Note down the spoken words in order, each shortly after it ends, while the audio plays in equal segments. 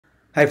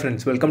Hi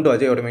friends, welcome to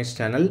Ajay Automation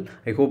channel.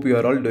 I hope you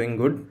are all doing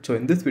good. So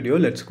in this video,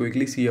 let's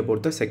quickly see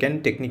about the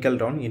second technical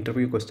round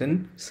interview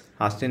questions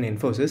asked in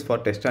Infosys for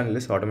test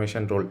analyst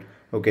automation role.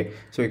 Okay,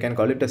 so you can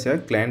call it as a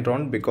client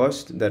round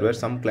because there were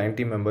some client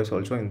team members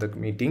also in the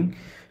meeting.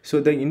 So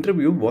the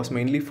interview was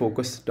mainly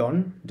focused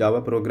on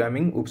Java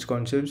programming, OOPS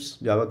concepts,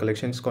 Java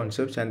collections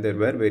concepts, and there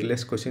were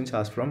various questions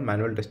asked from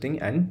manual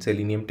testing and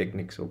selenium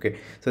techniques. Okay,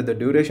 so the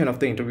duration of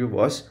the interview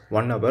was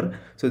 1 hour.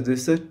 So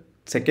this is a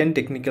second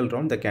technical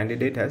round. The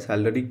candidate has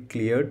already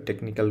cleared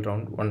technical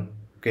round 1.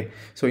 Okay,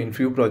 so in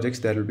few projects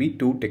there will be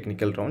 2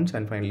 technical rounds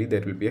and finally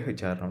there will be a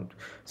HR round.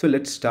 So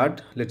let's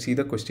start. Let's see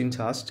the questions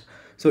asked.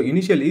 So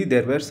initially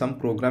there were some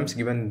programs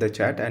given in the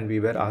chat and we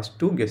were asked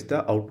to guess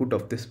the output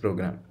of this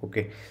program.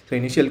 Okay, so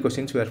initial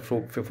questions were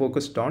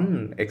focused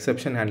on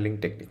exception handling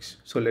techniques.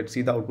 So let's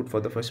see the output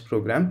for the first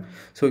program.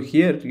 So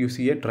here you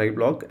see a try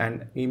block,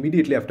 and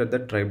immediately after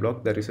that try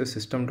block there is a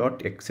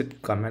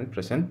system.exit command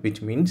present,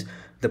 which means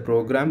the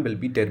program will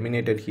be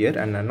terminated here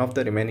and none of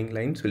the remaining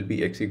lines will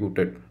be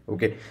executed.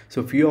 Okay,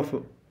 so few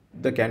of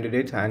the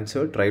candidates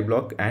answered try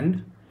block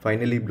and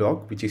finally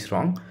block, which is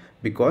wrong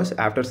because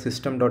after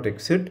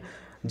system.exit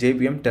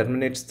JVM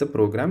terminates the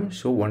program,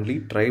 so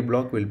only try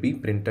block will be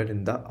printed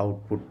in the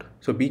output.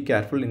 So be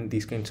careful in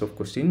these kinds of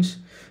questions.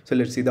 So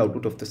let's see the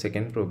output of the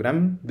second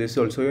program. This is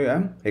also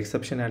a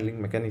exception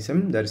handling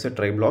mechanism. There is a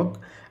try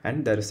block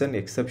and there is an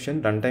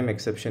exception, runtime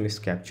exception is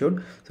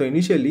captured. So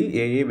initially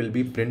AA will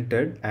be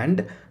printed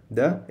and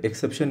the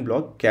exception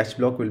block, catch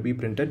block will be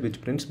printed,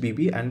 which prints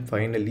BB, and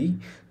finally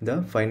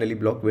the finally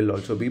block will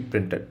also be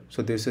printed.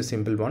 So this is a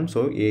simple one.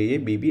 So AA,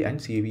 BB and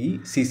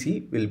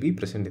CC will be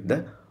present in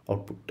the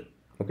output.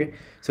 Okay,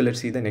 so let's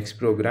see the next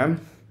program.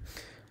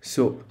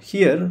 So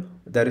here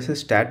there is a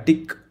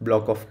static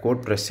block of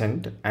code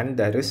present and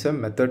there is a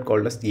method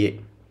called as A.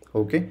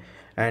 Okay,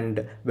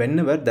 and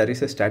whenever there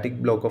is a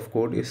static block of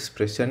code is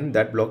present,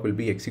 that block will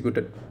be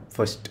executed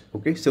first.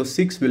 Okay, so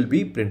 6 will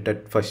be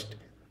printed first.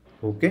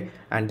 Okay,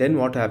 and then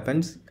what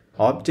happens,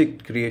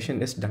 object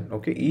creation is done.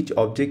 Okay, each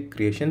object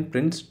creation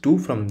prints 2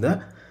 from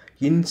the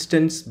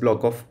instance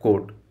block of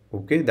code.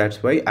 Okay,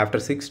 that's why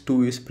after 6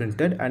 2 is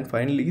printed and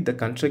finally the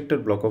constructor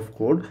block of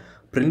code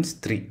prints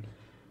 3.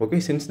 Okay,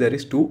 since there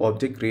is 2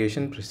 object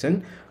creation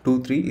present,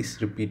 2 3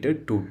 is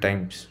repeated 2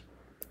 times.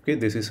 Okay,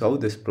 this is how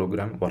this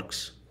program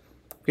works.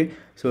 Okay,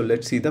 so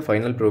let's see the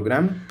final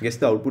program. Guess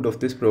the output of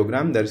this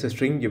program. There is a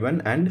string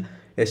given and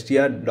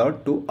str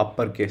dot to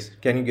uppercase.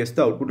 Can you guess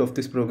the output of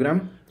this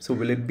program? So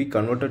will it be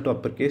converted to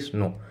uppercase?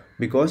 No,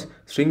 because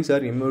strings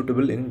are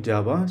immutable in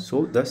Java,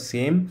 so the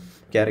same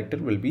character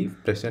will be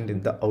present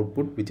in the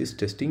output, which is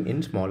testing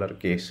in smaller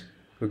case.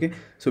 Okay,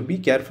 so be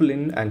careful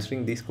in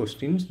answering these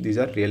questions. These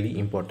are really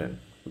important.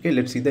 Okay,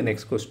 let's see the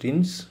next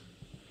questions.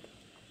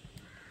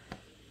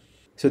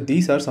 So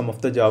these are some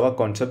of the Java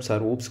concepts or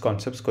OOPS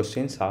concepts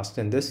questions asked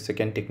in this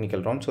second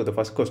technical round. So the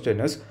first question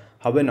is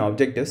how an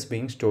object is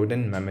being stored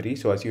in memory.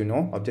 So as you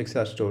know, objects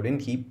are stored in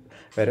heap,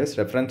 whereas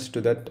reference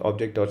to that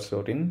object are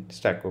stored in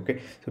stack.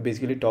 Okay, so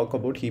basically talk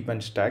about heap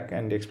and stack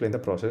and explain the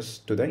process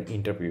to the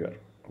interviewer.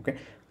 Okay,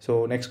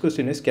 so next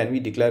question is, can we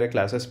declare a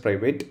class as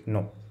private?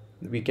 No,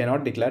 we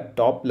cannot declare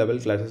top level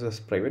classes as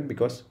private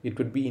because it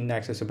would be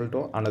inaccessible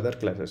to another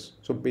classes.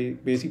 So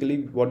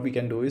basically what we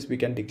can do is we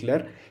can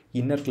declare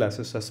inner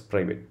classes as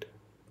private.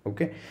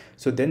 Okay,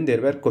 so then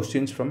there were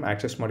questions from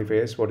access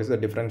modifiers. What is the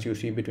difference you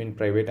see between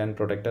private and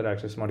protected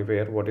access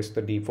modifier? What is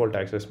the default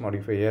access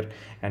modifier,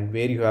 and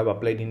where you have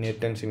applied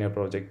inheritance in your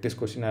project? This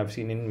question I have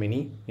seen in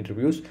many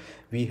interviews.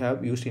 We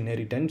have used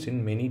inheritance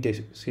in many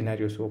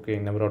scenarios. Okay,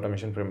 in our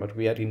automation framework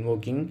we are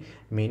invoking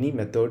many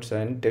methods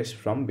and tests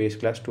from base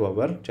class to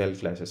our child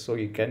classes, so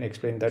you can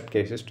explain that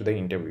cases to the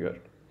interviewer.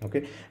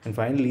 Okay, and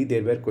finally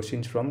there were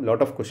questions from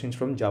lot of questions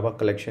from Java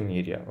collection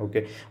area.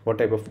 Okay, what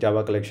type of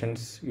Java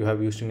collections you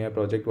have used in your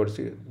project, what is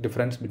the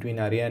difference between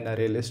array and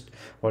array list,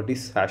 what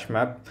is hash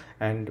map,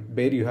 and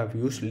where you have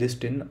used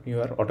list in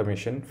your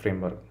automation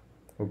framework.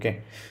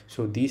 Okay,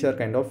 so these are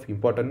kind of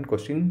important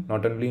questions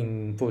not only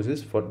in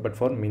Infosys but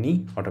for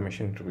many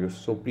automation interviews.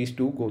 So please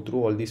do go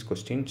through all these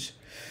questions.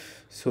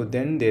 So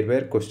then there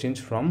were questions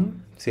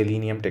from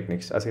selenium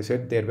techniques. As I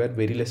said, there were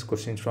very less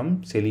questions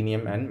from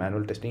selenium and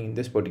manual testing in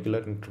this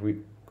particular interview.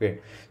 Okay,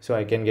 so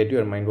I can get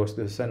your mind, was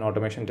this an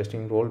automation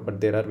testing role, but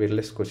there are very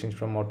less questions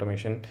from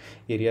automation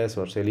areas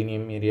or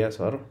selenium areas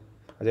or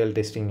agile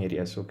testing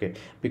areas. Okay,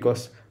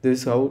 because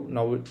this is how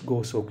now it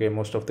goes. Okay,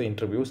 most of the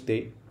interviews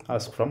they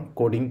ask from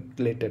coding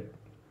related.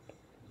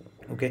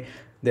 Okay,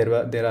 there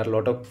are a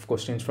lot of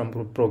questions from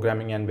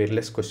programming and very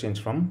less questions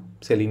from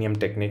selenium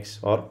techniques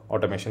or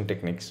automation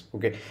techniques.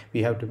 Okay,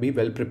 we have to be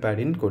well prepared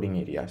in coding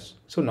areas.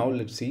 So now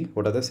let's see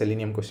what are the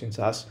selenium questions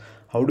asked.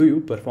 How do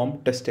you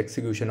perform test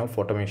execution of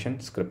automation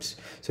scripts?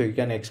 So you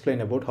can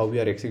explain about how we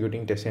are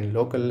executing tests in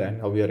local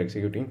and how we are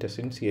executing tests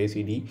in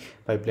CI/CD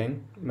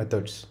pipeline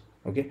methods.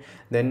 Okay,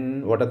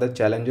 then what are the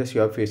challenges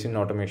you have faced in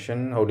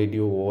automation? How did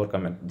you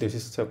overcome it? This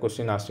is a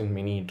question asked in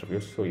many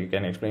interviews, so you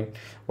can explain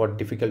what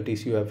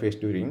difficulties you have faced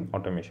during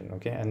automation.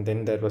 Okay, and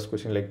then there was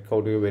question like,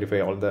 how do you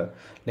verify all the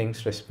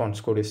links response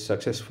code is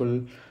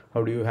successful?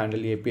 how do you handle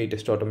API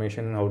test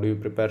automation, how do you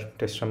prepare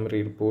test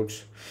summary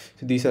reports.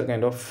 So these are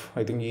kind of,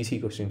 I think, easy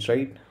questions,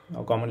 right?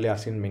 Commonly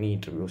asked in many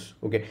interviews.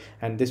 Okay,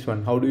 and this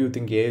one, how do you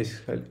think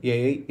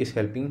AI is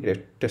helping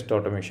test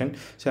automation?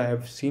 So I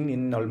have seen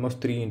in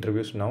almost 3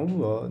 interviews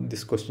now,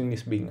 this question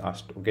is being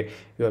asked. Okay,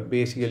 you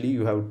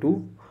have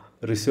to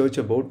research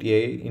about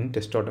AI in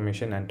test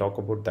automation and talk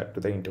about that to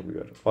the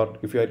interviewer, or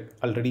if you are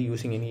already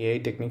using any AI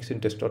techniques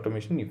in test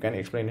automation, you can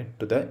explain it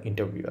to the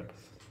interviewer.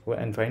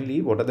 And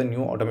finally, what are the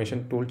new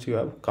automation tools you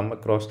have come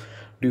across?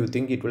 Do you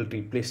think it will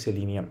replace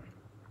Selenium?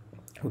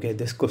 Okay,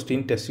 this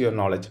question tests your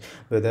knowledge,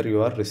 whether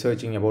you are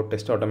researching about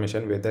test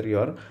automation, whether you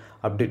are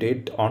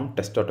updated on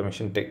test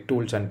automation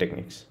tools and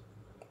techniques.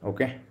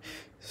 Okay,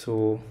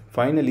 so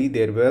finally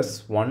there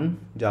was one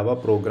Java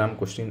program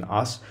question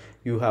asked.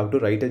 You have to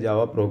write a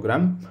Java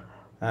program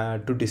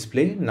to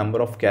display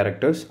number of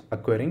characters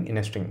acquiring in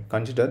a string.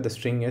 Consider the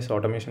string as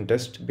automation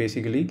test.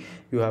 Basically,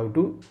 you have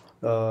to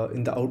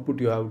in the output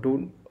you have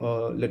to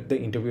let the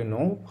interviewer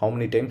know how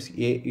many times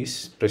A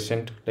is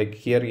present. Like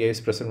here A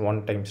is present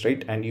 1 times,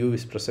 right, and U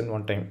is present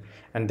 1 time,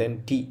 and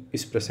then T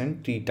is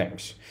present 3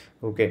 times.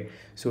 Okay,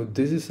 so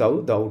this is how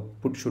the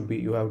output should be.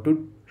 You have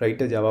to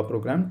write a Java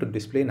program to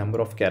display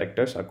number of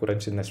characters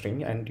occurrence in the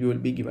string, and you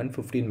will be given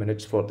 15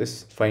 minutes for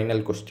this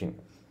final question.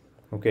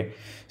 Okay,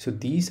 so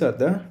these are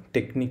the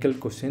technical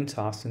questions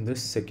asked in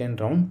this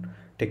second round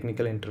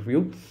technical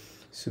interview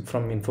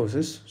from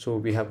Infosys. So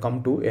we have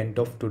come to end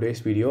of today's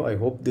video. I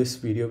hope this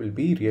video will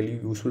be really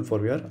useful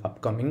for your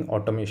upcoming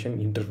automation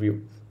interview.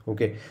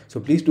 Okay, so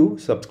please do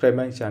subscribe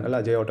my channel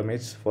Ajay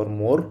Automates for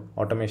more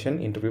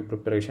automation interview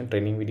preparation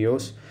training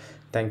videos.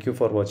 Thank you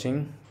for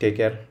watching. Take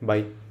care.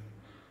 Bye.